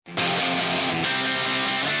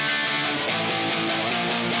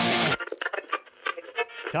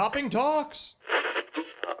Topping Talks.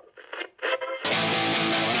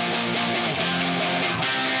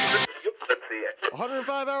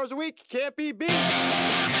 105 hours a week can't be beat.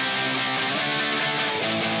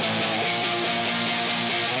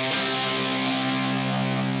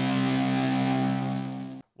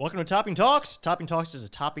 Welcome to Topping Talks. Topping Talks is a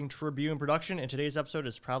Topping Tribune production, and today's episode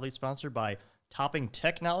is proudly sponsored by Topping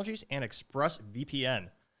Technologies and ExpressVPN.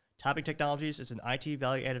 Topping Technologies is an IT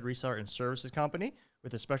value-added reseller and services company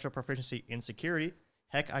with a special proficiency in security.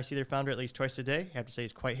 Heck, I see their founder at least twice a day. I have to say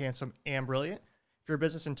he's quite handsome and brilliant. If you're a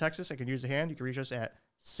business in Texas that can use a hand, you can reach us at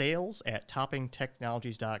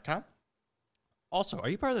sales@toppingtechnologies.com. Also, are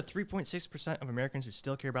you part of the 3.6% of Americans who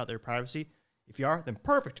still care about their privacy? If you are, then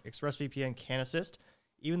perfect. ExpressVPN can assist.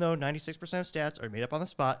 Even though 96% of stats are made up on the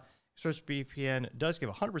spot, ExpressVPN does give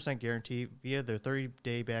a 100% guarantee via their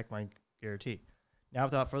 30-day back-mind guarantee. Now,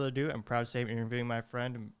 without further ado, I'm proud to say I'm interviewing my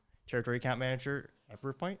friend and territory account manager at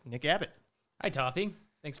Proofpoint, Nick Abbott. Hi, Topping.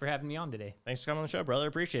 Thanks for having me on today. Thanks for coming on the show, brother.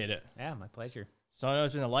 Appreciate it. Yeah, my pleasure. So I know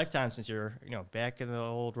it's been a lifetime since you're, back in the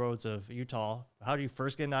old roads of Utah. How did you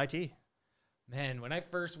first get into IT? Man, when I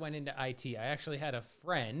first went into IT, I actually had a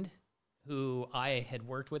friend who I had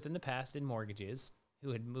worked with in the past in mortgages,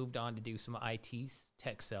 who had moved on to do some IT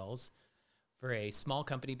tech sales for a small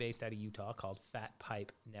company based out of Utah called Fat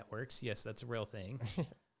Pipe Networks. Yes, that's a real thing.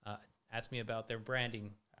 Asked me about their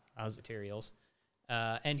branding materials.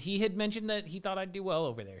 And he had mentioned that he thought I'd do well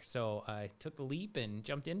over there. So I took the leap and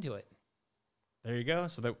jumped into it. There you go.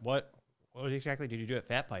 So what exactly did you do at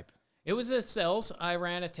Fat Pipe? It was a sales. I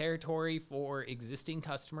ran a territory for existing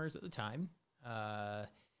customers at the time.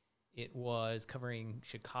 It was covering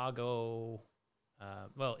Chicago,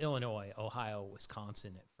 Illinois, Ohio,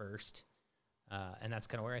 Wisconsin at first. And that's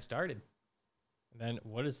kind of where I started. And then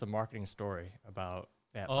what is the marketing story about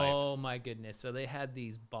Fat Pipe? Oh, my goodness. So they had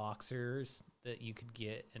these boxers that you could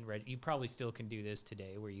get and read. You probably still can do this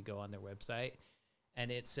today where you go on their website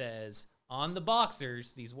and it says on the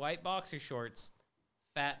boxers, these white boxer shorts,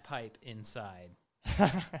 Fat Pipe inside.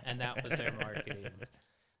 And that was their marketing.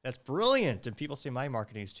 That's brilliant. And people say my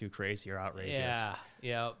marketing is too crazy or outrageous.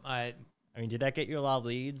 Yeah. I mean, did that get you a lot of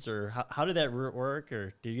leads, or how did that work,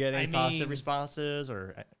 or did you get any positive responses,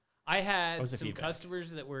 or? I had some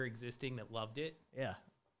customers that were existing that loved it. Yeah.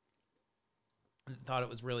 Thought it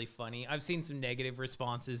was really funny. I've seen some negative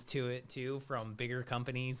responses to it too from bigger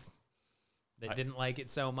companies that didn't like it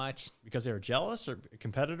so much. Because they were jealous, or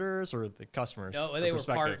competitors, or the customers? No, they were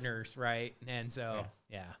partners, right? And so,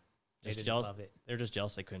 yeah they didn't love it. They're just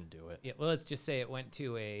jealous they couldn't do it. Yeah, well, let's just say it went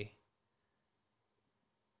to a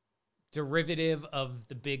derivative of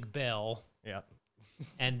the Big Bell. Yeah.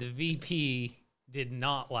 And the VP did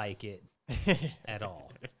not like it at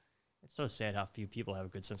all. It's so sad how few people have a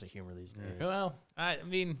good sense of humor these days. Well, I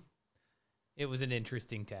mean, it was an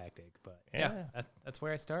interesting tactic, but that's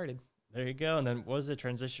where I started. There you go. And then what was the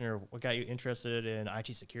transition, or what got you interested in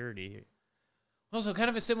IT security? Well, so kind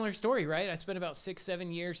of a similar story, right? I spent about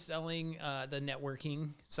 6-7 years selling the networking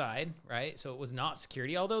side, right? So it was not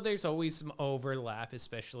security, although there's always some overlap,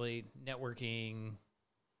 especially networking.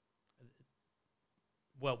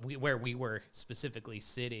 Well, where we were specifically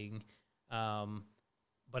sitting.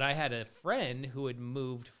 But I had a friend who had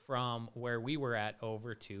moved from where we were at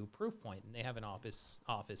over to Proofpoint, and they have an office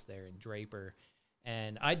there in Draper.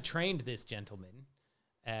 And I'd trained this gentleman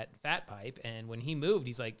at Fat Pipe, and when he moved,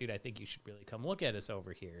 he's like, dude, I think you should really come look at us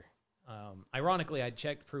over here. Ironically, I'd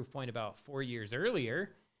checked Proofpoint about 4 years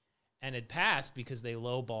earlier and had passed because they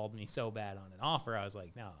lowballed me so bad on an offer. I was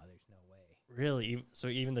like, no, there's no way. Really? So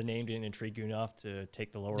even the name didn't intrigue you enough to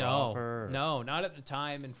take the lower offer? No, not at the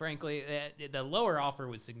time. And frankly, the lower offer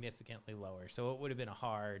was significantly lower, so it would have been a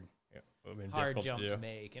hard jump to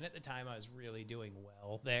make. And at the time, I was really doing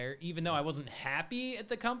well there. Even though I wasn't happy at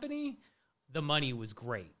the company, the money was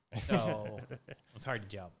great. So it's hard to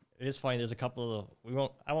jump. It is funny. There's a couple of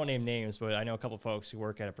I won't name names, but I know a couple of folks who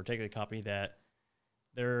work at a particular company that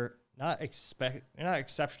they're not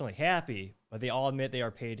exceptionally happy, but they all admit they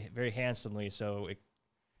are paid very handsomely. So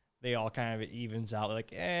they all kind of evens out. Like,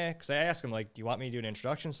 because I ask them, like, do you want me to do an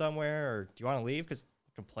introduction somewhere, or do you want to leave? Because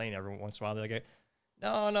I complain every once in a while. They're like,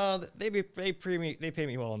 no, they pay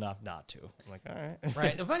me well enough not to. I'm like, all right.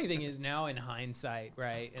 Right. The funny thing is, now in hindsight,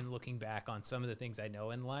 right, and looking back on some of the things I know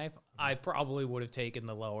in life, I probably would have taken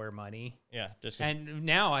the lower money. Yeah. And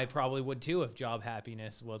now I probably would too if job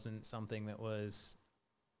happiness wasn't something that was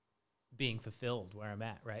being fulfilled where I'm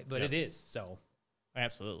at, right? But it is, so.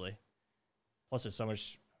 Absolutely. Plus, there's so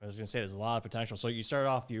much. I was going to say, there's a lot of potential. So you started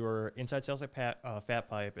off, you were inside sales at Fat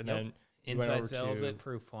Pipe, and then inside sales at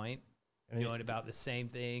Proofpoint. Doing about the same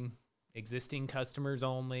thing, existing customers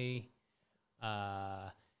only.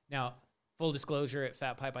 Now, full disclosure, at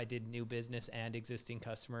Fat Pipe, I did new business and existing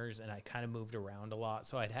customers, and I kind of moved around a lot.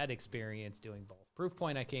 So I'd had experience doing both.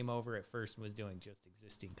 Proofpoint, I came over at first and was doing just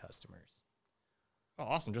existing customers. Oh,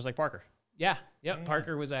 awesome. Just like Parker. Yeah. Yep.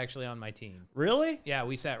 Parker was actually on my team. Really? Yeah,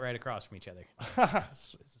 we sat right across from each other.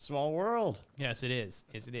 It's a small world. Yes, it is.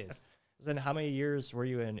 Yes, it is. Then how many years were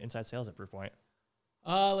you in inside sales at Proofpoint?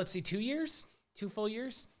 Let's see, 2 years, 2 full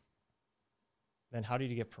years. Then how did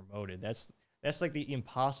you get promoted? That's like the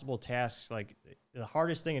impossible task. Like the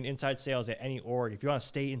hardest thing in inside sales at any org, if you want to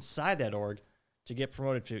stay inside that org, to get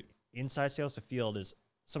promoted to inside sales to field is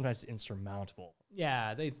sometimes insurmountable.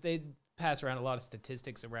 Yeah, they pass around a lot of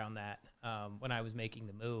statistics around that when I was making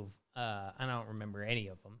the move. I don't remember any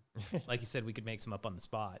of them. Like you said, we could make some up on the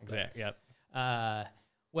spot. Exactly. Yep.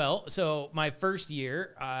 Well, so my first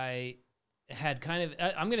year, I had kind of,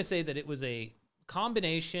 I'm going to say that it was a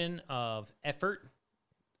combination of effort,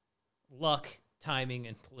 luck, timing,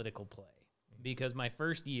 and political play. Because my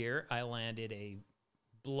first year, I landed a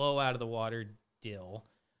blow out of the water deal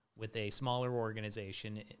with a smaller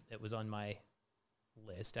organization that was on my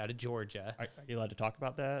list out of Georgia. Are you allowed to talk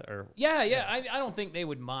about that? Or Yeah. I don't think they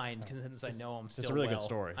would mind because since I know them still. It's a really good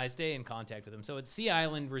story. I stay in contact with them. So it's Sea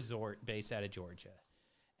Island Resort based out of Georgia.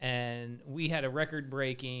 And we had a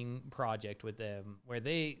record-breaking project with them where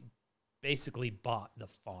they basically bought the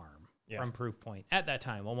farm from Proofpoint. At that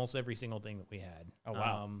time, almost every single thing that we had. Oh,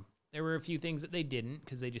 wow. There were a few things that they didn't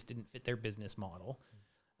because they just didn't fit their business model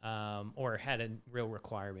or had a real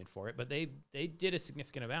requirement for it. But they did a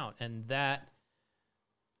significant amount. And that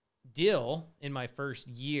deal in my first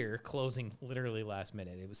year, closing literally last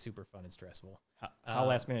minute. It was super fun and stressful. How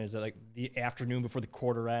last minute? Is it like the afternoon before the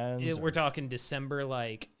quarter ends? We're talking December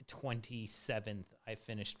 27th. I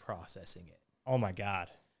finished processing it. Oh my God.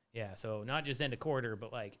 Yeah, so not just end of quarter,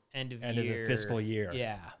 but like end of End year. of the fiscal year.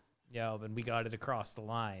 Yeah, and we got it across the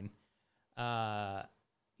line.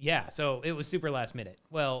 Yeah, so it was super last minute.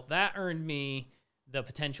 Well, that earned me the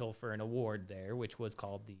potential for an award there, which was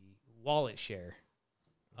called the Wallet Share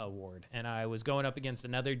Award. And I was going up against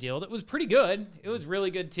another deal that was pretty good. It was really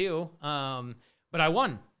good too. But I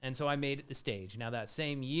won, and so I made it the stage. Now, that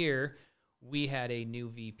same year, we had a new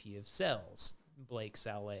VP of sales, Blake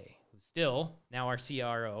Saleh, who's still now our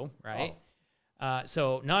CRO, right? Oh.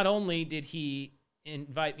 So not only did he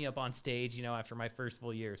invite me up on stage, after my first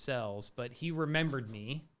full year of sales, but he remembered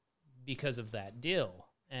me because of that deal.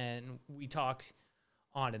 And we talked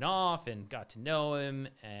on and off and got to know him,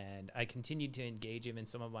 and I continued to engage him in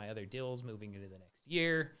some of my other deals moving into the next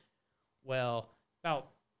year. Well, about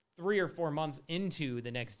 3 or 4 months into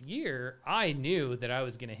the next year, I knew that I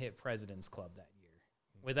was going to hit President's Club that year,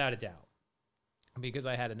 without a doubt, because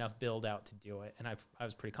I had enough build out to do it, and I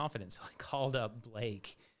was pretty confident. So I called up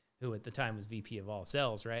Blake, who at the time was VP of all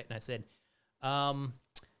sales, right? And I said,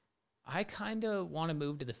 I kind of want to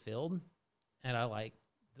move to the field, and I like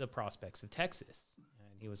the prospects of Texas.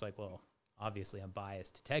 And he was like, well, obviously I'm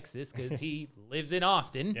biased to Texas because he lives in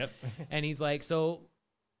Austin. Yep. And he's like, so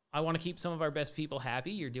I want to keep some of our best people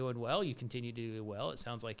happy. You're doing well. You continue to do well. It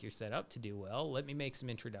sounds like you're set up to do well. Let me make some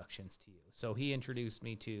introductions to you. So he introduced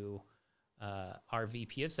me to our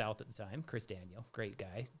VP of South at the time, Chris Daniel, great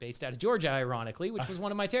guy, based out of Georgia, ironically, which was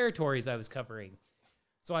one of my territories I was covering.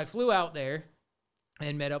 So I flew out there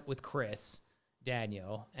and met up with Chris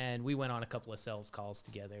Daniel, and we went on a couple of sales calls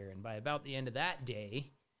together. And by about the end of that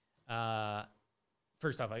day,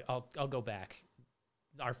 first off, I'll go back.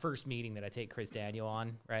 Our first meeting that I take Chris Daniel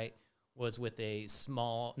on, right, was with a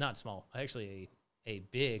a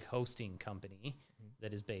big hosting company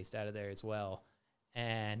that is based out of there as well.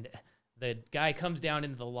 And the guy comes down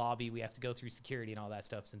into the lobby. We have to go through security and all that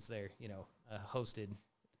stuff since they're, a hosted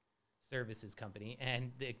services company.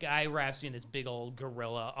 And the guy wraps me in this big old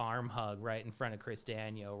gorilla arm hug right in front of Chris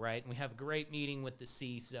Daniel, right? And we have a great meeting with the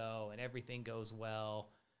CISO, and everything goes well.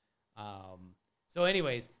 So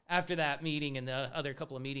anyways, after that meeting and the other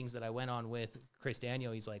couple of meetings that I went on with Chris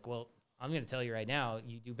Daniel, he's like, well, I'm going to tell you right now,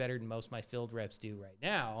 you do better than most of my field reps do right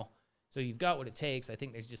now. So you've got what it takes. I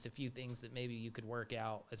think there's just a few things that maybe you could work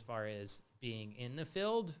out as far as being in the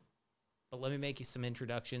field. But let me make you some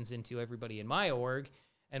introductions into everybody in my org,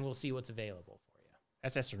 and we'll see what's available for you.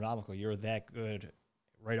 That's astronomical. You're that good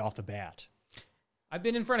right off the bat. I've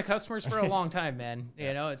been in front of customers for a long time, man.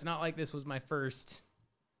 Yeah. It's not like this was my first...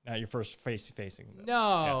 Not your first face-to-facing.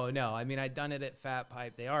 No. I mean, I'd done it at Fat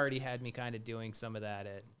Pipe. They already had me kind of doing some of that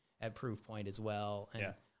at Proofpoint as well.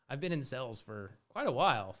 And I've been in sales for quite a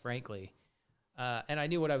while, frankly. And I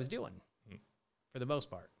knew what I was doing for the most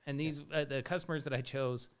part. And these the customers that I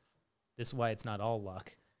chose, this is why it's not all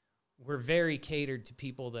luck, were very catered to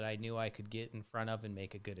people that I knew I could get in front of and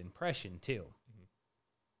make a good impression too.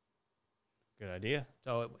 Good idea.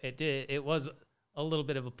 So it was a little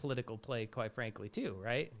bit of a political play, quite frankly, too,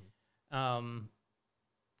 right?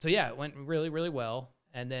 So yeah, it went really, really well.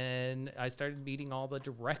 And then I started meeting all the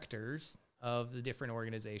directors of the different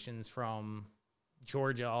organizations from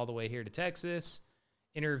Georgia all the way here to Texas,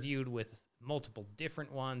 interviewed with multiple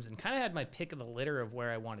different ones, and kind of had my pick of the litter of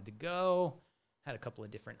where I wanted to go. Had a couple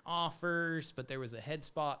of different offers, but there was a head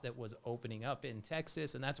spot that was opening up in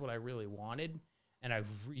Texas, and that's what I really wanted. And I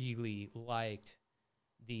really liked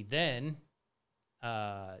the then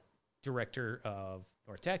director of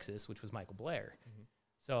North Texas, which was Michael Blair.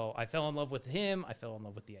 So I fell in love with him. I fell in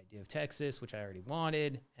love with the idea of Texas, which I already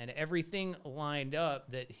wanted. And everything lined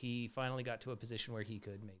up that he finally got to a position where he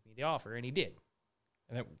could make me the offer, and he did.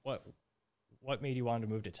 And then what made you want to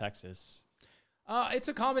move to Texas? It's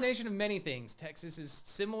a combination of many things. Texas is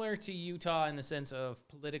similar to Utah in the sense of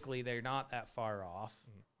politically they're not that far off.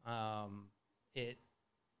 It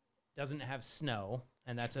doesn't have snow,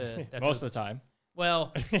 and that's most of the time.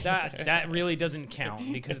 Well, that really doesn't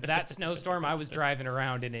count, because that snowstorm, I was driving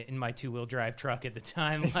around in it in my 2-wheel drive truck at the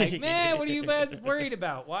time. Like, man, what are you guys worried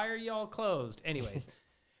about? Why are y'all closed? Anyways,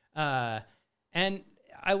 and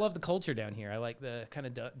I love the culture down here. I like the kind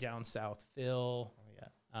of down south feel. Oh,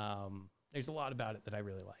 yeah. There's a lot about it that I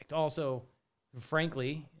really liked. Also,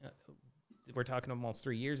 frankly, we're talking almost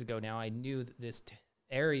 3 years ago now, I knew that this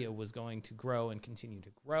area was going to grow and continue to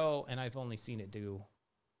grow, and I've only seen it do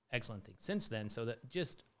excellent things since then. So that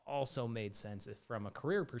just also made sense from a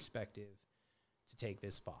career perspective to take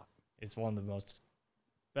this spot. It's one of the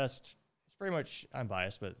best, it's pretty much, I'm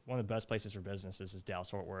biased, but one of the best places for businesses is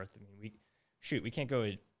Dallas-Fort Worth. I mean, we can't go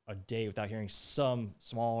a day without hearing some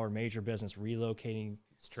small or major business relocating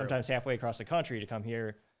sometimes halfway across the country to come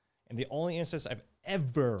here. And the only instance I've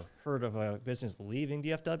ever heard of a business leaving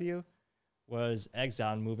DFW was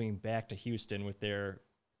Exxon moving back to Houston with their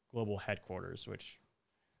global headquarters, which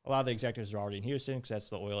a lot of the executives are already in Houston because that's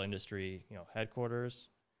the oil industry, headquarters.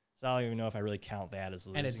 So I don't even know if I really count that as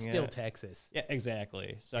losing. And it's still Texas. Yeah,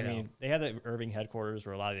 exactly. So I mean, they had the Irving headquarters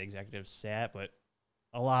where a lot of the executives sat, but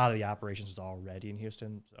a lot of the operations was already in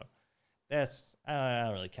Houston. So I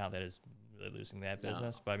don't really count that as really losing that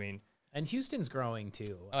business. But I mean, and Houston's growing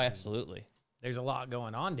too. Oh, absolutely. There's a lot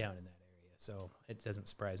going on down in that area, so it doesn't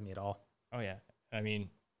surprise me at all. Oh yeah, I mean,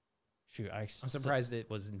 shoot, I'm surprised it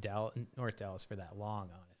was in North Dallas for that long,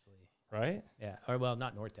 honestly. Right? Yeah, or well,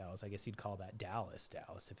 not North Dallas. I guess you'd call that Dallas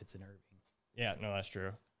if it's in Irving. Yeah, no, that's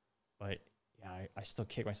true. But yeah, I still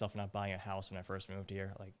kick myself for not buying a house when I first moved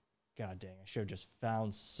here. Like, god dang, I should have just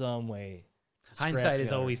found some way. Hindsight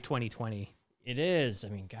is always 20/20. It is. I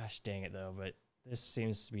mean, gosh dang it though. But this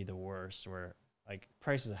seems to be the worst, where like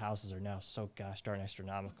prices of houses are now so gosh darn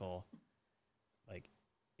astronomical. Like,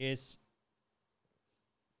 it's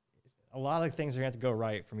a lot of things are going to have to go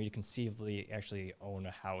right for me to conceivably actually own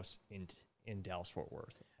a house in Dallas-Fort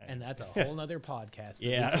Worth. And that's a whole nother podcast that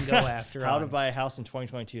yeah. we can go after. How to buy a house in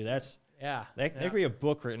 2022. There could be a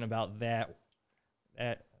book written about that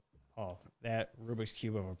Rubik's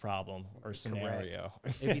Cube of a problem or scenario.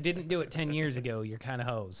 If you didn't do it 10 years ago, you're kind of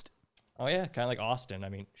hosed. Oh, yeah, kind of like Austin. I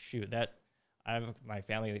mean, shoot, I have my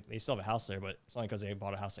family, they still have a house there, but it's only because they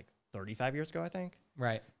bought a house like 35 years ago, I think.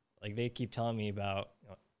 Right. Like, they keep telling me about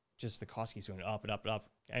just the cost keeps going up and up and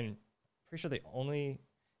up. I'm pretty sure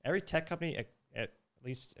every tech company at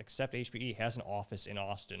least except HPE has an office in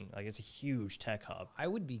Austin. Like, it's a huge tech hub. I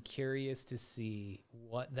would be curious to see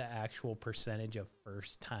what the actual percentage of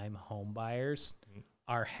first-time home buyers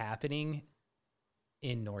are happening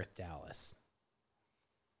in North Dallas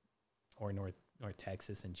or North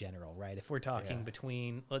Texas in general, right? If we're talking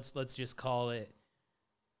between, let's just call it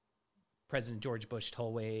President George Bush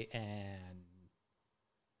Tollway and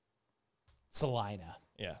Salina.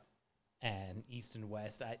 Yeah. And east and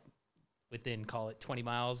west, within, call it 20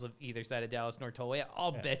 miles of either side of Dallas, North Tollway,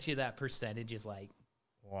 I'll bet you that percentage is like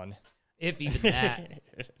 1. If even that.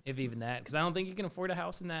 If even that. Because I don't think you can afford a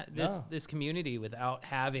house in this community without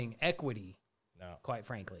having equity. No. Quite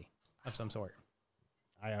frankly, of some sort.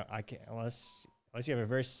 I can't, unless you have a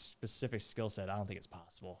very specific skill set, I don't think it's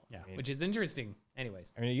possible. Yeah. I mean, which is interesting.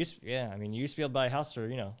 Anyways. I mean, you used to be able to buy a house for,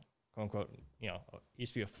 quote unquote,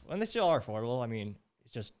 used to be, and they still are affordable. I mean,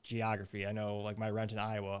 it's just geography. I know, like, my rent in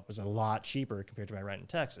Iowa was a lot cheaper compared to my rent in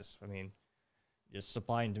Texas. I mean, just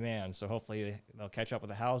supply and demand. So hopefully they'll catch up with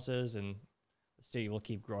the houses, and the city will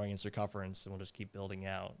keep growing in circumference, and we'll just keep building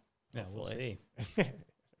out. Yeah, we'll see.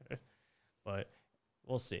 But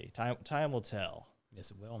we'll see. Time will tell. Yes,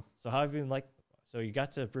 it will. So how have you been so you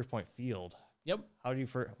got to Proofpoint Field. Yep. How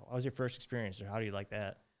was your first experience, or how do you like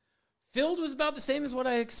that? Field was about the same as what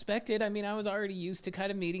I expected. I mean, I was already used to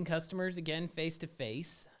kind of meeting customers again face to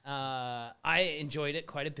face. I enjoyed it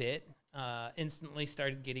quite a bit. Instantly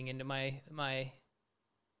started getting into my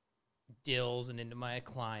deals and into my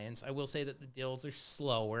clients. I will say that the deals are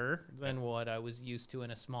slower than what I was used to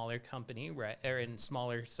in a smaller company, right, or in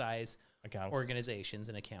smaller size organizations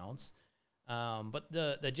and accounts. But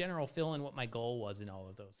the general feel and what my goal was in all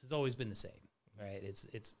of those has always been the same, right?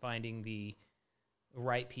 It's finding the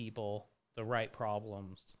right people, the right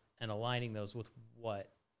problems, and aligning those with what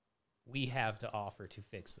we have to offer to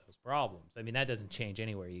fix those problems. I mean, that doesn't change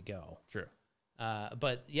anywhere you go. True.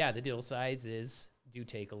 But yeah, the deal sizes do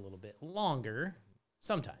take a little bit longer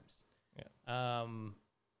sometimes. Yeah.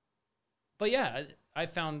 But yeah, I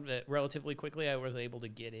found that relatively quickly I was able to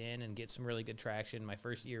get in and get some really good traction. My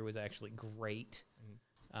first year was actually great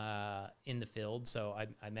in the field, so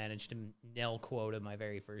I managed to nail quota my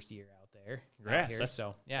very first year out there. Congrats.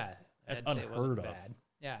 So yeah, that's I'd say it wasn't unheard of. bad.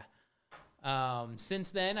 Yeah.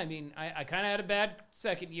 Since then, I mean, I kind of had a bad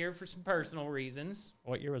second year for some personal reasons.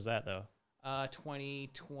 What year was that, though?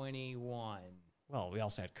 2021. Well, we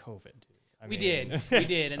also had COVID, dude. We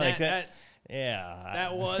did, and like that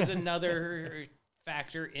was another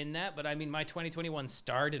factor in that. But I mean, my 2021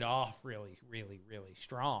 started off really, really, really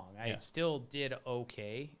strong. I still did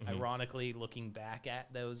okay. Ironically, looking back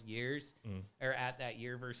at those years, or at that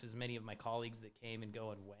year versus many of my colleagues that came and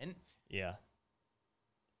go and went. Yeah.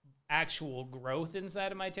 Actual growth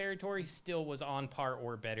inside of my territory still was on par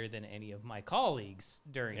or better than any of my colleagues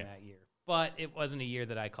during that year. But it wasn't a year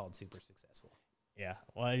that I called super successful. Yeah.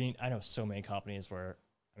 Well, I mean, I know so many companies where,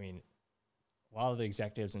 I mean, a lot of the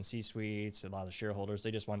executives and C-suites, a lot of the shareholders,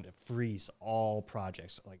 they just wanted to freeze all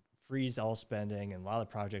projects, like freeze all spending. And a lot of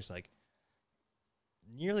projects, like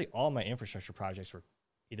nearly all my infrastructure projects were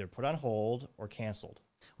either put on hold or canceled.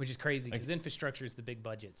 Which is crazy because infrastructure is the big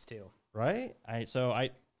budgets too. Right?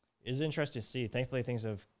 It's interesting to see. Thankfully, things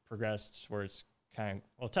have progressed where it's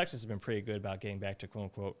Texas has been pretty good about getting back to quote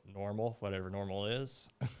unquote normal, whatever normal is.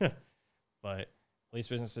 But at least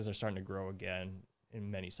businesses are starting to grow again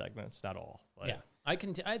in many segments, not all. But yeah, I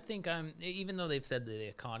think even though they've said that the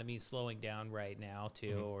economy is slowing down right now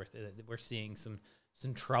too, or we're seeing some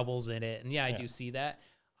troubles in it, and I do see that.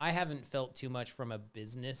 I haven't felt too much from a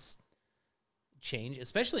business change,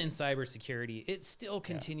 especially in cybersecurity. It still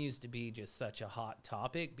continues to be just such a hot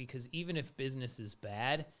topic because even if business is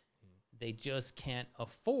bad, they just can't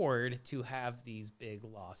afford to have these big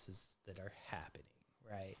losses that are happening,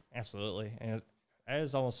 right? Absolutely. And that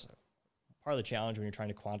is almost part of the challenge when you're trying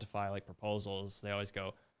to quantify like proposals. They always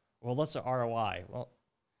go, well, what's the ROI? Well,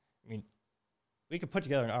 I mean, we could put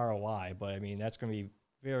together an ROI, but I mean, that's going to be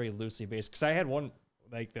very loosely based. Because I had one,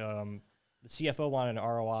 like the CFO wanted an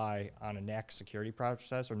ROI on a NAC security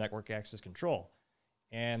process or network access control.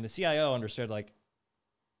 And the CIO understood, like,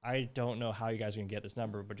 I don't know how you guys are going to get this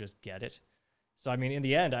number, but just get it. So, I mean, in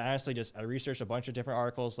the end, I researched a bunch of different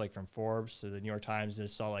articles, like from Forbes to the New York Times, and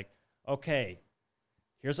saw like, okay,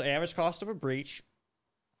 here's the average cost of a breach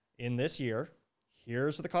in this year.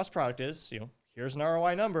 Here's what the cost product is. Here's an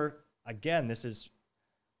ROI number. Again, this is,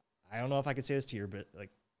 I don't know if I could say this to you, but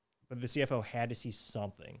the CFO had to see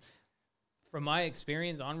something. From my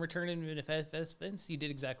experience on return on investments, you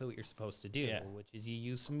did exactly what you're supposed to do, which is you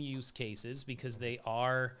use some use cases because they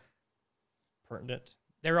are pertinent.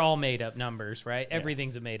 They're all made up numbers, right? Yeah.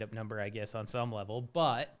 Everything's a made up number, I guess, on some level.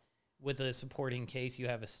 But with a supporting case, you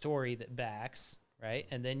have a story that backs, right?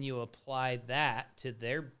 And then you apply that to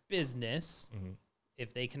their business. Mm-hmm.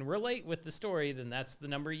 If they can relate with the story, then that's the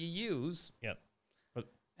number you use. Yep.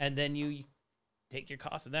 And then you take your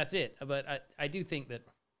cost, and that's it. But I do think that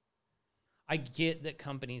I get that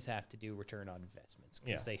companies have to do return on investments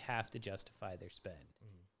because they have to justify their spend.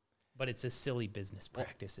 Mm-hmm. But it's a silly business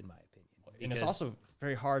practice, in my opinion. And it's also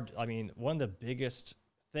very hard. I mean, one of the biggest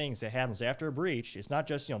things that happens after a breach is not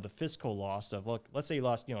just, the physical loss of, look, let's say you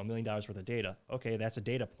lost, $1 million worth of data. Okay, that's a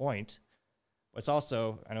data point. But it's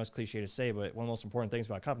also, I know it's cliche to say, but one of the most important things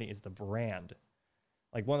about a company is the brand.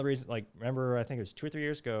 Like one of the reasons, remember, I think it was 2 or 3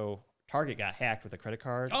 years ago, Target got hacked with a credit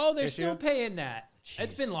card. Oh, they're still paying that. Jeez,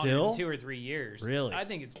 it's been longer than 2 or 3 years. Really? I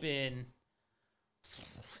think it's been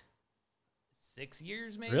 6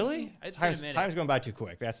 years, maybe. Really? It's been a minute. Time's going by too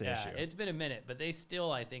quick. That's the issue. It's been a minute, but they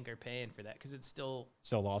still, I think, are paying for that because it's still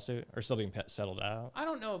a lawsuit or still being settled out. I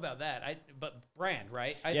don't know about that. But brand,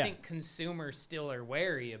 right? I think consumers still are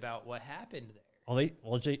wary about what happened there.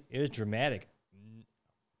 It was dramatic.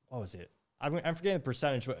 What was it? I'm forgetting the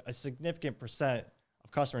percentage, but a significant percent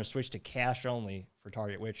of customers switched to cash only for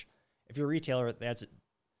Target, which if you're a retailer, that's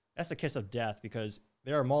the kiss of death because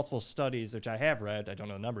there are multiple studies, which I have read, I don't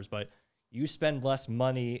know the numbers, but you spend less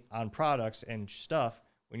money on products and stuff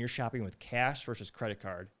when you're shopping with cash versus credit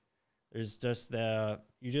card. There's just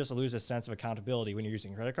you just lose a sense of accountability when you're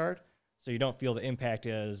using a credit card. So you don't feel the impact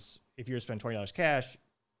as if you spend $20 cash,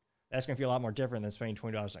 that's going to feel a lot more different than spending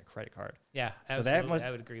 $20 on a credit card. Yeah, absolutely.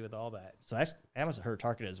 I would agree with all that. So that must have hurt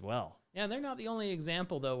Target as well. Yeah, and they're not the only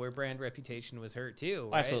example, though, where brand reputation was hurt, too.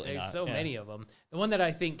 Right? Absolutely There's not. so many of them. The one that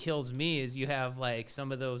I think kills me is you have, like,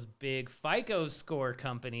 some of those big FICO score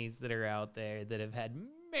companies that are out there that have had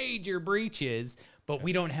major breaches, but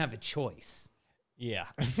we don't have a choice. Yeah.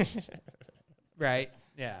 Right?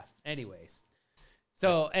 Yeah. Anyways.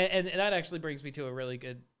 So, and that actually brings me to a really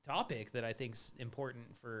good topic that I think is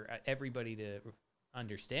important for everybody to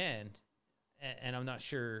understand. And I'm not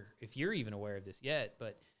sure if you're even aware of this yet,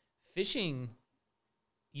 but phishing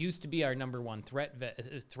used to be our number one threat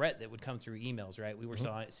that would come through emails, right? We were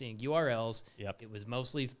seeing URLs. Yep. It was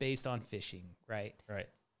mostly based on phishing, right? Right.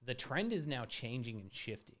 The trend is now changing and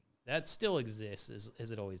shifting. That still exists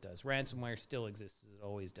as it always does. Ransomware still exists as it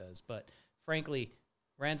always does. But frankly,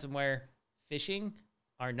 ransomware, phishing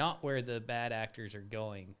are not where the bad actors are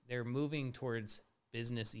going. They're moving towards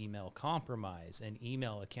business email compromise and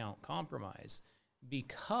email account compromise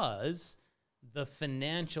because the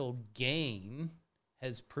financial gain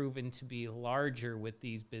has proven to be larger with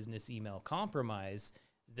these business email compromise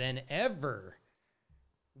than ever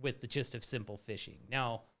with the gist of simple phishing.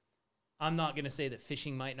 Now, I'm not going to say that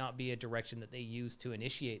phishing might not be a direction that they use to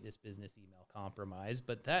initiate this business email compromise,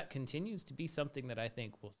 but that continues to be something that I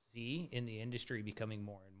think we'll see in the industry becoming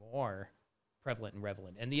more and more prevalent and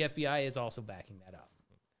relevant. And the FBI is also backing that up.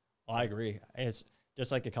 Well, I agree. It's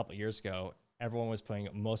just like a couple of years ago, everyone was putting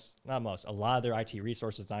a lot of their IT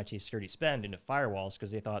resources and IT security spend into firewalls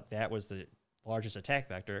because they thought that was the largest attack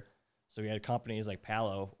vector. So we had companies like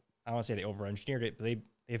Palo. I don't want to say they over-engineered it, but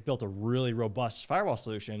they've built a really robust firewall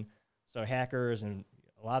solution. So hackers and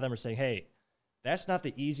a lot of them are saying, hey, that's not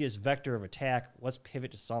the easiest vector of attack. Let's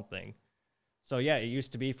pivot to something. So yeah, it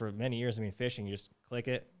used to be for many years. I mean, phishing, you just click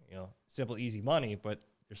it, simple, easy money, but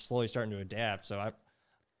they're slowly starting to adapt. So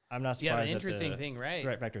I'm not surprised. Yeah, the interesting thing, right?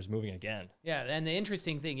 Threat vector is moving again. Yeah, and the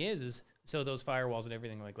interesting thing is so those firewalls and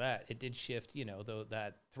everything like that, it did shift,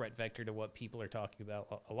 that threat vector to what people are talking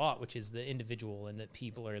about a lot, which is the individual and that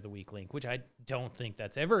people are the weak link, which I don't think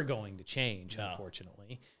that's ever going to change,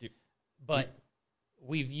 unfortunately. But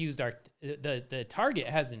we've used the target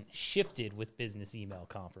hasn't shifted with business email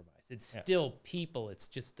compromise. It's still people. It's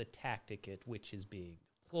just the tactic at which is being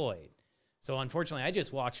deployed. So unfortunately, I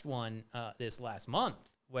just watched one this last month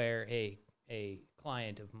where a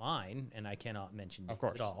client of mine, and I cannot mention names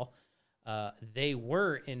at all, they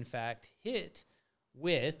were in fact hit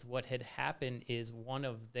with what had happened is one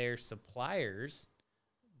of their suppliers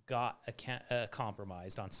got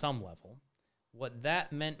compromised on some level. What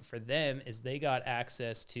that meant for them is they got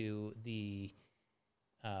access to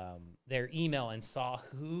their email and saw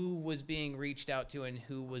who was being reached out to and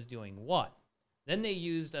who was doing what. Then they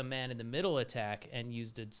used a man-in-the-middle attack and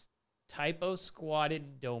used a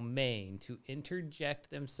typo-squatted domain to interject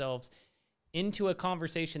themselves into a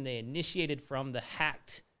conversation they initiated from the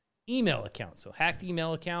hacked email account. So hacked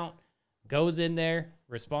email account goes in there,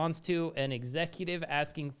 responds to an executive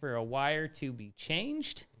asking for a wire to be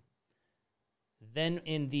changed. Then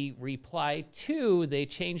in the reply to, they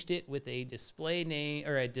changed it with a display name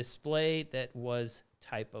or a display that was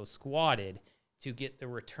typo squatted to get the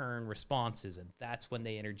return responses. And that's when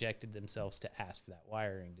they interjected themselves to ask for that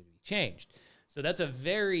wiring to be changed. So that's a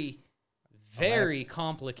very, very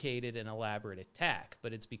complicated and elaborate attack,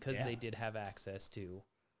 but it's because they did have access to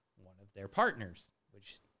one of their partners,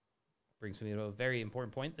 which brings me to a very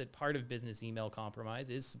important point that part of business email compromise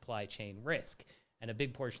is supply chain risk, and a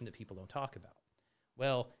big portion that people don't talk about.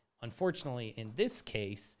 Well, unfortunately, in this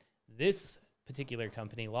case, this particular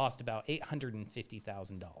company lost about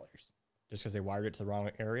 $850,000. Just because they wired it to the wrong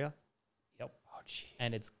area? Yep. Oh, jeez.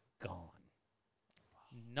 And it's gone.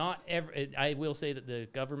 I will say that the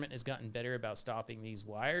government has gotten better about stopping these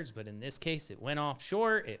wires, but in this case, it went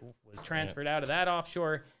offshore. It was transferred out of that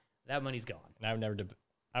offshore. That money's gone. And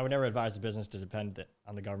I would never advise the business to depend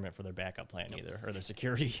on the government for their backup plan either, or their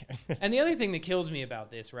security. And the other thing that kills me about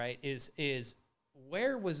this, right, is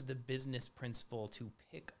where was the business principle to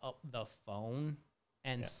pick up the phone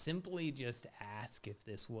and simply just ask if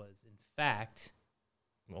this was, in fact,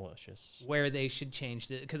 malicious, where they should change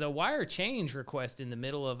it? Because a wire change request in the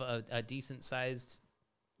middle of a decent-sized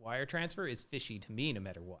wire transfer is fishy to me no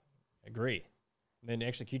matter what. Agree. And then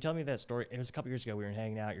actually, can you tell me that story? It was a couple years ago. We were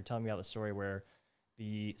hanging out. You're telling me about the story where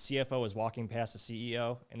the CFO was walking past the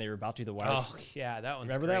CEO and they were about to do the wire. Oh, yeah, that one's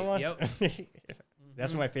Remember great. that one? Yep.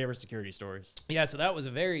 That's one of my favorite security stories. Yeah, so that was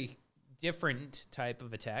a very different type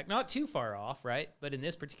of attack, not too far off, right? But in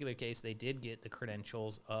this particular case, they did get the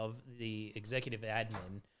credentials of the executive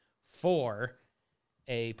admin for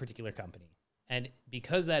a particular company. And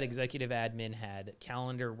because that executive admin had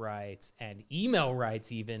calendar rights and email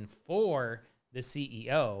rights even for the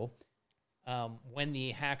CEO, when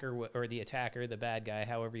the hacker or the attacker, the bad guy,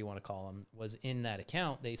 however you want to call him, was in that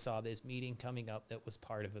account, they saw this meeting coming up that was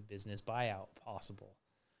part of a business buyout possible,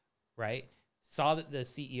 right? Saw that the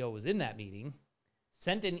CEO was in that meeting,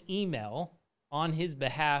 sent an email on his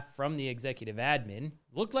behalf from the executive admin,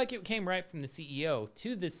 looked like it came right from the CEO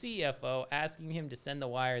to the CFO, asking him to send the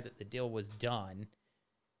wire that the deal was done,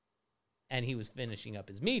 and he was finishing up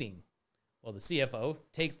his meeting. Well, the CFO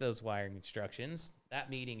takes those wiring instructions, that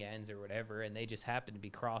meeting ends or whatever, and they just happen to be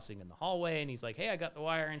crossing in the hallway, and he's like, hey, I got the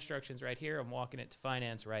wire instructions right here. I'm walking it to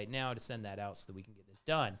finance right now to send that out so that we can get this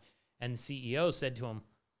done. And the CEO said to him,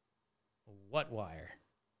 what wire?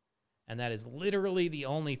 And that is literally the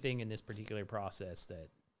only thing in this particular process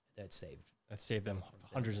that saved them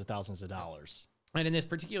hundreds of thousands of dollars. And in this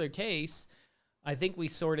particular case, I think we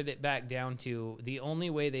sorted it back down to the only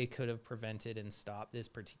way they could have prevented and stopped this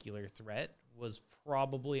particular threat was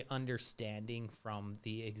probably understanding from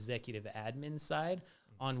the executive admin side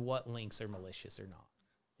on what links are malicious or not.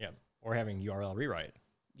 Yeah, or having URL rewrite.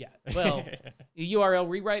 Yeah, well, the URL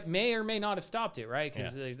rewrite may or may not have stopped it, right?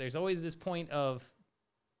 Because there's always this point of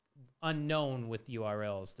unknown with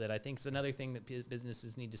URLs that I think is another thing that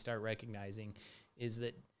businesses need to start recognizing is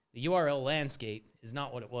that the URL landscape is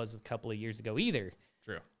not what it was a couple of years ago either.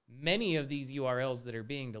 True. Many of these URLs that are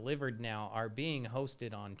being delivered now are being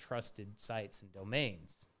hosted on trusted sites and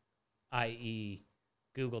domains, i.e.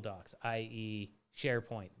 Google Docs, i.e.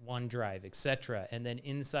 SharePoint, OneDrive, etc. And then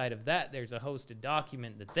inside of that, there's a hosted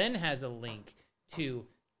document that then has a link to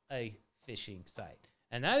a phishing site.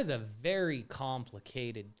 And that is a very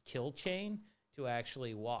complicated kill chain to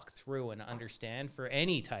actually walk through and understand for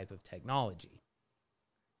any type of technology.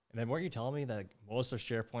 And then weren't you telling me that most of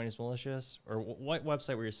SharePoint is malicious? Or what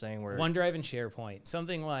website were you saying where? OneDrive and SharePoint.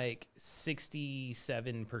 Something like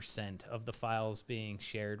 67% of the files being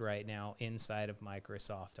shared right now inside of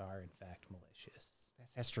Microsoft are, in fact, malicious.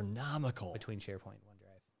 That's astronomical. Between SharePoint and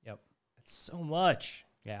OneDrive. Yep. That's so much.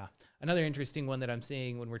 Yeah. Another interesting one that I'm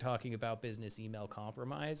seeing when we're talking about business email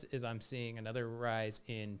compromise is I'm seeing another rise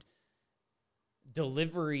in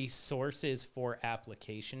delivery sources for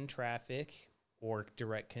application traffic or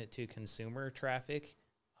direct-to-consumer traffic,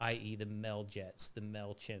 i.e. the MailJets, the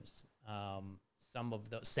MailChimps. Some of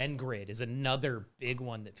the SendGrid is another big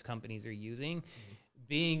one that companies are using,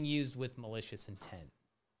 being used with malicious intent.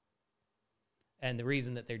 And the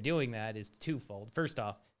reason that they're doing that is twofold. First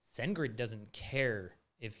off, SendGrid doesn't care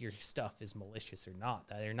if your stuff is malicious or not.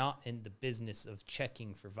 They're not in the business of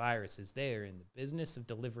checking for viruses. They are in the business of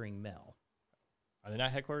delivering mail. Are they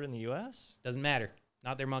not headquartered in the U.S.? Doesn't matter.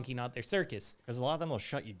 Not their monkey, not their circus. Because a lot of them will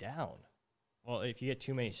shut you down. Well, if you get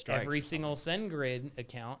too many strikes. Every single SendGrid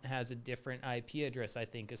account has a different IP address, I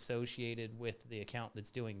think, associated with the account that's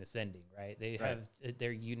doing the sending, right? They have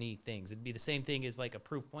their unique things. It'd be the same thing as like a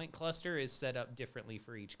Proofpoint cluster is set up differently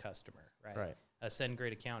for each customer, right? Right. A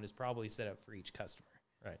SendGrid account is probably set up for each customer.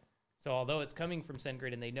 Right. So although it's coming from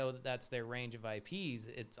SendGrid and they know that that's their range of IPs,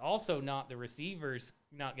 it's also not the receiver's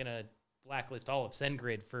not going to blacklist all of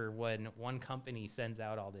SendGrid for when one company sends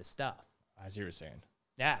out all this stuff. As you were saying.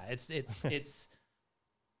 Yeah, it's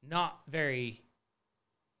not a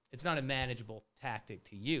manageable tactic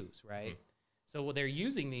to use, right? So they're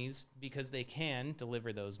using these because they can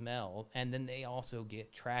deliver those mail, and then they also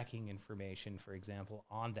get tracking information, for example,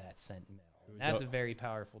 on that sent mail. That's a very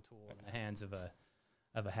powerful tool in the hands of a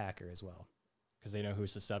hacker as well. Because they know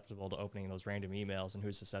who's susceptible to opening those random emails and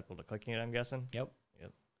who's susceptible to clicking it, I'm guessing. Yep.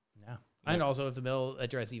 Yeah. And also if the mail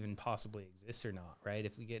address even possibly exists or not, right?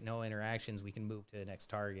 If we get no interactions, we can move to the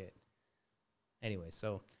next target. Anyway,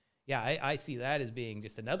 so yeah, I see that as being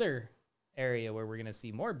just another area where we're going to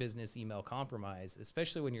see more business email compromise,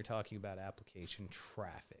 especially when you're talking about application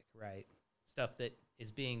traffic, right? Stuff that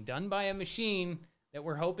is being done by a machine that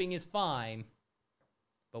we're hoping is fine.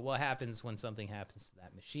 But what happens when something happens to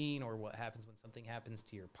that machine, or what happens when something happens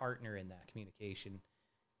to your partner in that communication?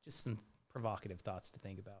 Just some provocative thoughts to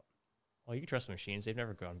think about. Well, you can trust machines. They've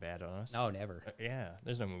never gone bad on us. No, never. Yeah,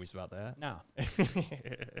 there's no movies about that. No.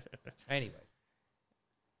 Anyways.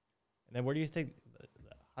 And then how do you think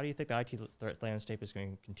the IT threat landscape is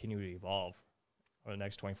going to continue to evolve over the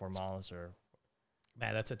next 24 months? Or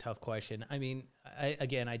Man, that's a tough question. I mean,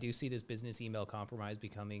 I do see this business email compromise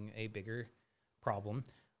becoming a bigger problem.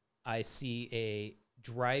 I see a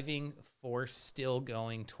driving force still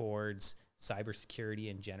going towards cybersecurity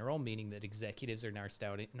in general, meaning that executives are now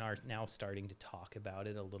starting to talk about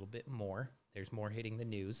it a little bit more. There's more hitting the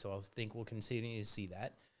news, so I think we'll continue to see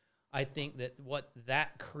that. I think that what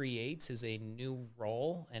that creates is a new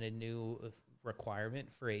role and a new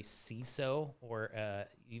requirement for a CISO or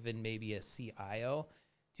even maybe a CIO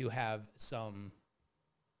to have some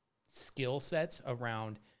skill sets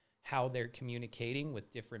around how they're communicating with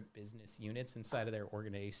different business units inside of their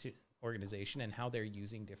organization and how they're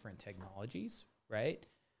using different technologies, right?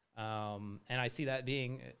 And I see that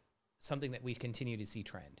being something that we continue to see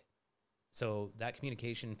trend. So that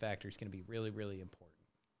communication factor is going to be really, really important.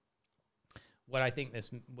 What I think this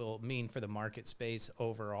will mean for the market space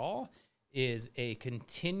overall is a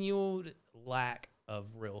continued lack of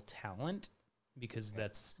real talent, because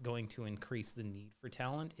that's going to increase the need for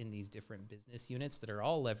talent in these different business units that are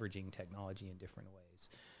all leveraging technology in different ways.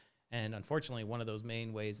 And unfortunately, one of those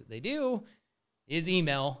main ways that they do is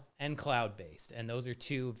email and cloud-based. And those are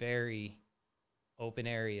two very open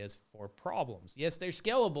areas for problems. Yes, they're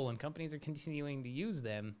scalable and companies are continuing to use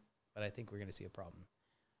them, but I think we're going to see a problem.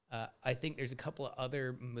 I think there's a couple of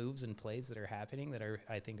other moves and plays that are happening that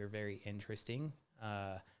I think are very interesting.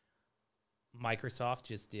 Microsoft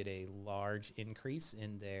just did a large increase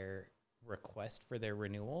in their request for their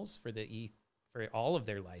renewals for for all of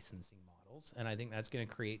their licensing models, and I think that's going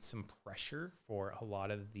to create some pressure for a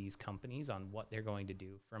lot of these companies on what they're going to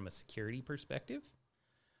do from a security perspective,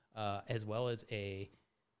 as well as a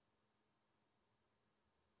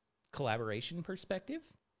collaboration perspective.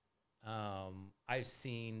 I've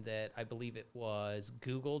seen that, I believe it was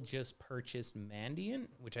Google just purchased Mandiant,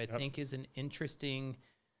 which I think is an interesting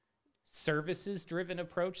services-driven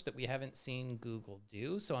approach that we haven't seen Google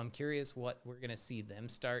do. So I'm curious what we're going to see them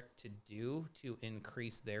start to do to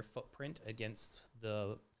increase their footprint against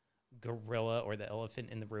the gorilla or the elephant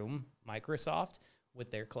in the room, Microsoft,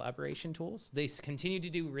 with their collaboration tools. They continue to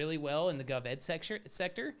do really well in the gov ed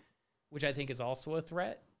sector, which I think is also a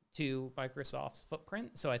threat to Microsoft's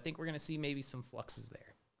footprint. So I think we're going to see maybe some fluxes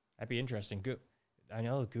there. That'd be interesting. I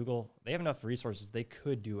know Google, they have enough resources. They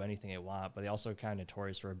could do anything they want, but they also kind of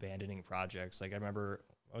notorious for abandoning projects. Like I remember,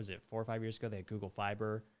 what was it, 4 or 5 years ago, they had Google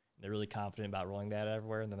Fiber. And they're really confident about rolling that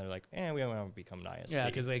everywhere. And then they're like, we don't want to become an ISP. Yeah,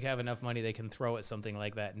 because they have enough money they can throw at something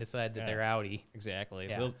like that and decide that they're outie. Exactly.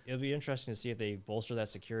 Yeah. It'll be interesting to see if they bolster that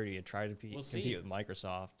security and try to compete with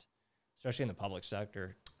Microsoft, especially in the public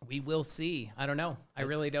sector. We will see. I don't know. I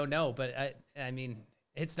really don't know. But I mean,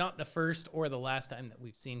 it's not the first or the last time that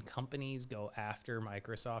we've seen companies go after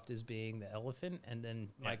Microsoft as being the elephant, and then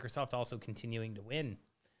Microsoft also continuing to win.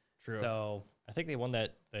 True. So I think they won the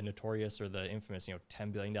notorious or the infamous,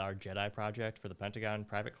 $10 billion Jedi project for the Pentagon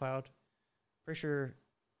private cloud.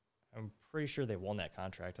 I'm pretty sure they won that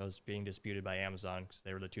contract. That was being disputed by Amazon because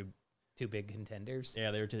they were the two big contenders.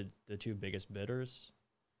 Yeah, they were the two biggest bidders.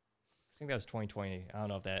 I think that was 2020. I don't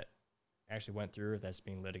know if that actually went through, if that's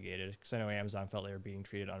being litigated, because I know Amazon felt they were being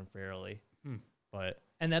treated unfairly.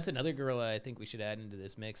 And that's another gorilla I think we should add into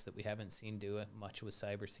this mix that we haven't seen do it much with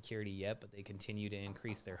cybersecurity yet, but they continue to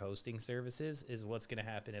increase their hosting services, is what's going to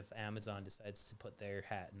happen if Amazon decides to put their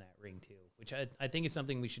hat in that ring too, which I think is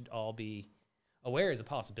something we should all be aware is a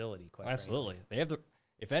possibility. Quite Absolutely. frankly. They have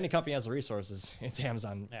if any company has the resources, it's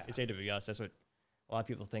Amazon. Yeah. It's AWS. That's what a lot of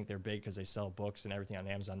people think they're big because they sell books and everything on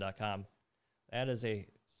Amazon.com. That is a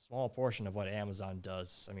small portion of what Amazon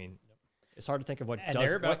does. I mean, it's hard to think of what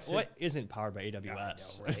isn't powered by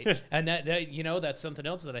AWS. Know, right? And that that's something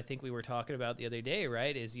else that I think we were talking about the other day,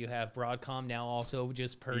 right? Is you have Broadcom now also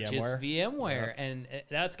just purchased VMware, and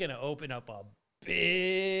that's going to open up a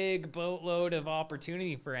big boatload of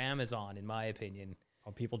opportunity for Amazon, in my opinion.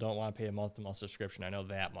 Well, people don't want to pay a month-to-month subscription. I know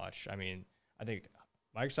that much. I mean, I think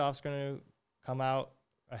Microsoft's going to come out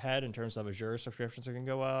ahead in terms of Azure subscriptions are going to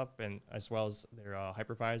go up, and as well as their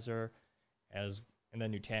hypervisor, and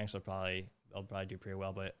then Nutanix they'll probably do pretty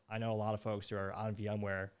well. But I know a lot of folks who are on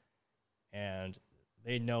VMware, and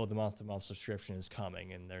they know the month-to-month subscription is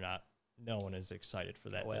coming, and no one is excited for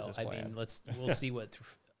that business plan. We'll see what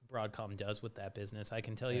Broadcom does with that business. I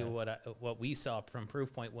can tell you what we saw from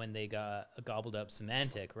Proofpoint when they got gobbled up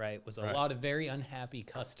Symantec, right, was a lot of very unhappy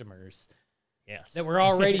customers. Yes. That were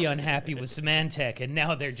already unhappy with Symantec, and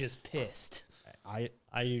now they're just pissed.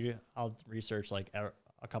 I'll research like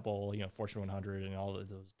a couple, Fortune 100 and all of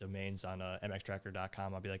those domains on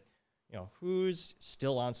mxtracker.com. I'll be like, who's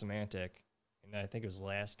still on Symantec? And I think it was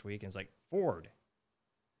last week, and it's like Ford.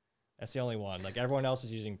 That's the only one. Like everyone else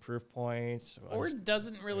is using Proofpoint. Ford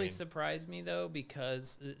doesn't really surprise me though,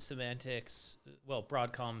 because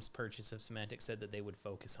Broadcom's purchase of Symantec said that they would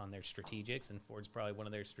focus on their strategics, and Ford's probably one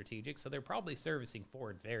of their strategics, so they're probably servicing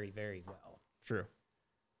Ford very, very well. True.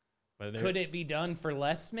 But Could it be done for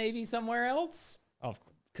less maybe somewhere else? Oh,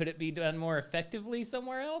 Could it be done more effectively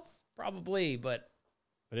somewhere else? Probably, but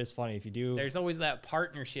it's funny if you do. there's always that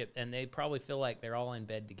partnership, and they probably feel like they're all in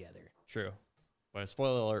bed together. True. But a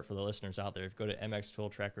spoiler alert for the listeners out there, if you go to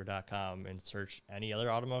mxtooltracker.com and search any other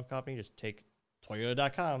automotive company, just take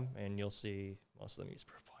toyota.com and you'll see most of them use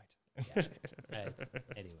Proofpoint.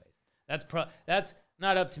 Anyways, that's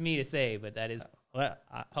not up to me to say, but that is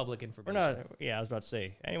public information. I was about to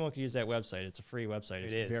say, anyone can use that website. It's a free website.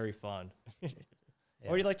 It's very fun. Yeah.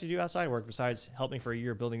 What do you like to do outside work besides helping for a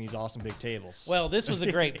year building these awesome big tables? Well, this was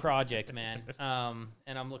a great project, man, and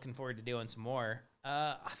I'm looking forward to doing some more.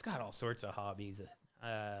 I've got all sorts of hobbies.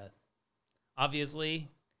 Obviously,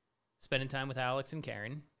 spending time with Alex and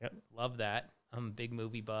Karen. Yep. Love that. I'm a big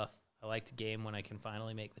movie buff. I like to game when I can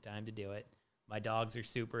finally make the time to do it. My dogs are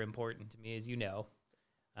super important to me, as you know.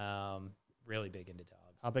 Really big into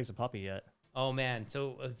dogs. How big's a puppy yet? Oh, man.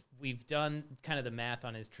 So we've done kind of the math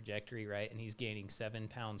on his trajectory, right? And he's gaining 7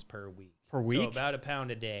 pounds per week. Per week? So about a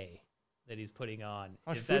pound a day that he's putting on.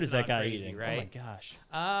 How much food is that guy eating? Right? Oh, my gosh.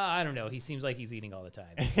 I don't know. He seems like he's eating all the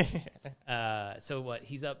time. So what?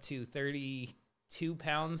 He's up to 32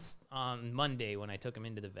 pounds on Monday when I took him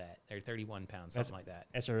into the vet. Or 31 pounds, something like that.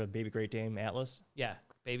 That's our baby Great Dane Atlas? Yeah.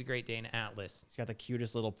 Baby Great Dane Atlas. He's got the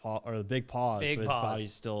cutest little paw, or the big paws, but his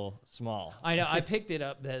body's still small. I know. I picked it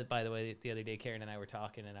up, by the way, the other day. Karen and I were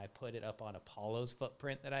talking, and I put it up on Apollo's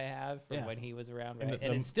footprint that I have from when he was around, right?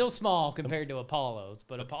 And it's still small compared to Apollo's,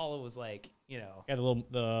 but Apollo was like, you know. Yeah,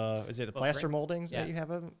 is it the plaster moldings that you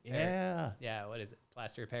have of him? Yeah. Yeah, what is it?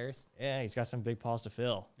 Plaster of Paris? Yeah, he's got some big paws to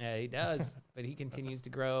fill. Yeah, he does, but he continues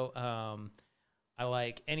to grow. I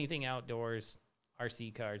like anything outdoors.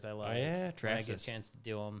 RC cars I like. Oh, yeah, when I get a chance to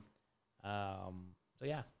do them. So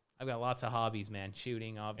yeah, I've got lots of hobbies, man.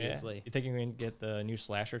 Shooting, obviously. Yeah. You think you can get the new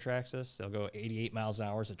Slasher Traxxas? They'll go 88 miles an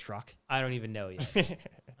hour as a truck. I don't even know yet.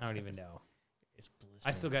 I don't even know. It's blistering.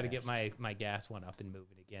 I still got to get my gas one up and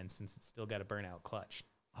moving again since it's still got a burnout clutch.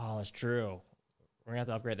 Oh, that's true. We're gonna have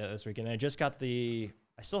to upgrade that this weekend. I just got I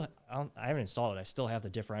haven't installed it. I still have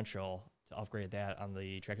the differential to upgrade that on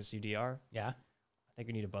the Traxxas UDR. Yeah. I think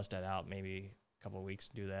we need to bust that out maybe couple of weeks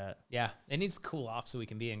to do that. Yeah, it needs to cool off so we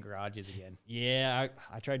can be in garages again. Yeah,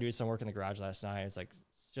 I tried doing some work in the garage last night. It's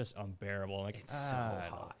just unbearable. Like, it's so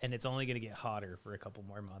hot, and it's only going to get hotter for a couple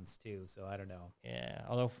more months too. So I don't know. Yeah,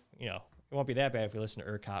 although it won't be that bad if we listen to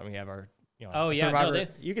ERCOT and we have our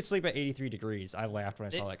you could sleep at 83 degrees. I laughed when I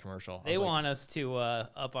saw that commercial. They want us to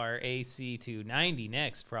up our AC to 90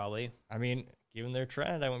 next, probably. I mean, given their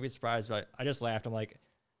trend, I wouldn't be surprised. But I just laughed. I'm like,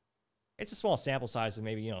 it's a small sample size of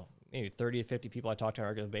maybe 30 to 50 people I talk to on a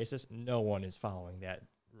regular basis. No one is following that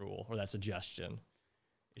rule or that suggestion.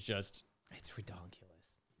 It's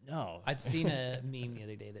ridiculous. No. I'd seen a meme the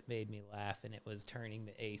other day that made me laugh, and it was turning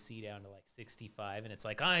the AC down to like 65, and it's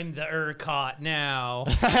like, I'm the ERCOT now.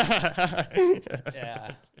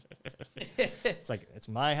 Yeah. It's like, it's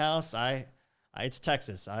my house. It's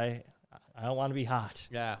Texas. I don't want to be hot.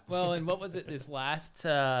 Yeah. Well, and what was it this last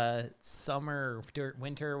summer,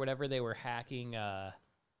 winter, whatever, they were hacking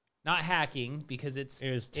not hacking because it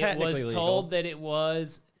was told that it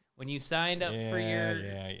was when you signed up for your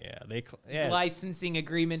licensing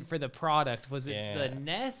agreement for the product. Was it the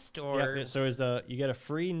Nest or? Yeah, so you get a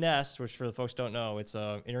free Nest, which for the folks who don't know, it's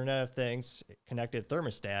a Internet of Things connected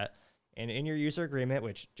thermostat, and in your user agreement,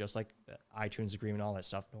 which just like the iTunes agreement, all that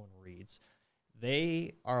stuff, no one reads.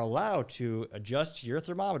 They are allowed to adjust your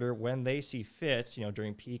thermometer when they see fit,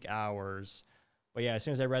 during peak hours. But yeah, as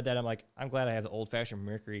soon as I read that, I'm like, I'm glad I have the old-fashioned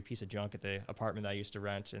Mercury piece of junk at the apartment that I used to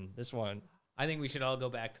rent. And this one, I think we should all go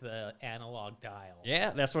back to the analog dial.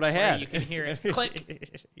 Yeah, that's what I had. You can hear it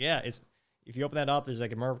click. Yeah, if you open that up, there's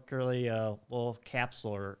like a Mercury little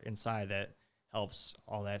capsule inside that helps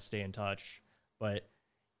all that stay in touch. But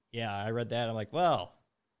yeah, I read that. I'm like, well,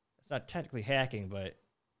 it's not technically hacking, but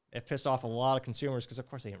it pissed off a lot of consumers because, of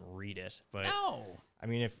course, they didn't read it. But no. I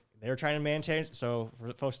mean, if they're trying to maintain, so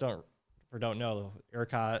for folks don't know,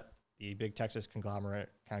 ERCOT, the big Texas conglomerate,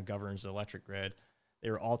 kind of governs the electric grid. They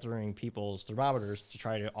were altering people's thermometers to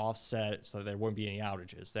try to offset so there wouldn't be any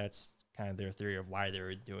outages. That's kind of their theory of why they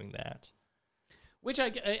were doing that. Which I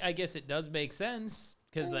guess it does make sense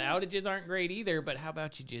because the outages aren't great either. But how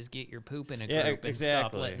about you just get your poop in a group and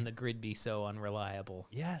stop letting the grid be so unreliable?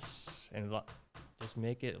 Yes, and just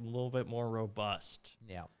make it a little bit more robust.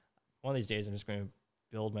 Yeah. One of these days, I'm just going to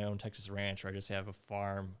build my own Texas ranch where I just have a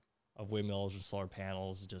farm of windmills and solar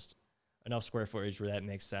panels, just enough square footage where that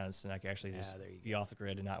makes sense, and I can actually just be off the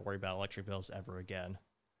grid and not worry about electric bills ever again.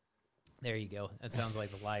 There you go. That sounds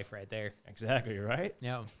like the life right there. Exactly, right?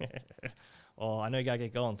 Yeah. Well, I know you got to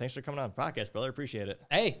get going. Thanks for coming on the podcast, brother. Appreciate it.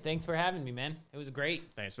 Hey, thanks for having me, man. It was great.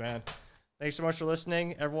 Thanks, man. Thanks so much for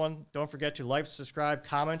listening. Everyone, don't forget to like, subscribe,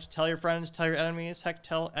 comment, tell your friends, tell your enemies, heck,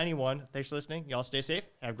 tell anyone. Thanks for listening. Y'all stay safe.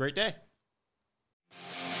 Have a great day.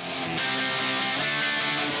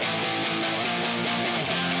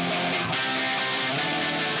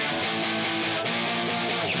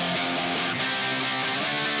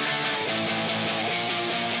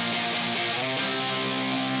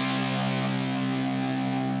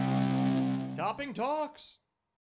 Topping Talks.